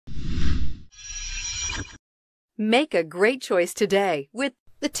Make a great choice today with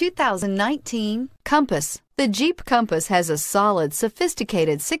the 2019 Compass. The Jeep Compass has a solid,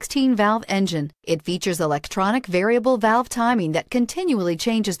 sophisticated 16-valve engine. It features electronic variable valve timing that continually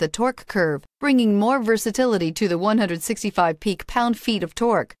changes the torque curve, bringing more versatility to the 165 peak pound-feet of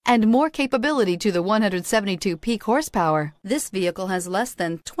torque and more capability to the 172 peak horsepower. This vehicle has less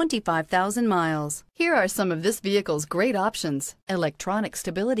than 25,000 miles. Here are some of this vehicle's great options: electronic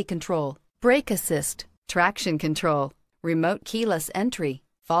stability control, brake assist, traction control, remote keyless entry,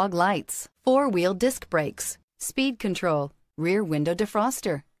 fog lights, four-wheel disc brakes, speed control, rear window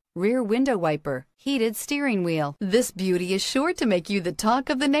defroster, rear window wiper, heated steering wheel. This beauty is sure to make you the talk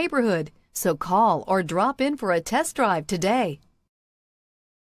of the neighborhood. So call or drop in for a test drive today.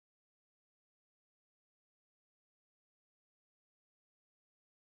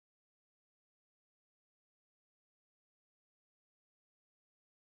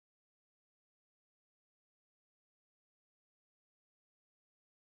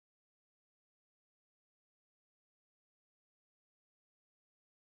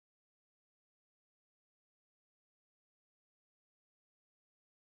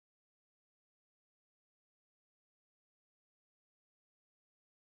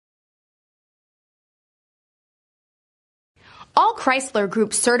 All Chrysler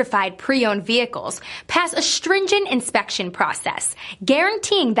Group certified pre-owned vehicles pass a stringent inspection process,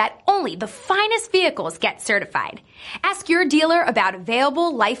 guaranteeing that only the finest vehicles get certified. Ask your dealer about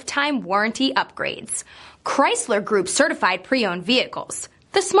available lifetime warranty upgrades. Chrysler Group certified pre-owned vehicles,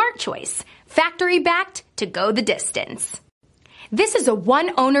 the smart choice, factory backed to go the distance. This is a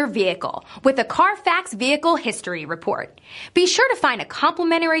one-owner vehicle with a CARFAX vehicle history report. Be sure to find a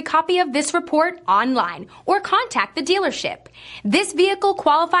complimentary copy of this report online or contact the dealership. This vehicle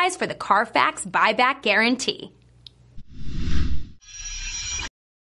qualifies for the CARFAX buyback guarantee.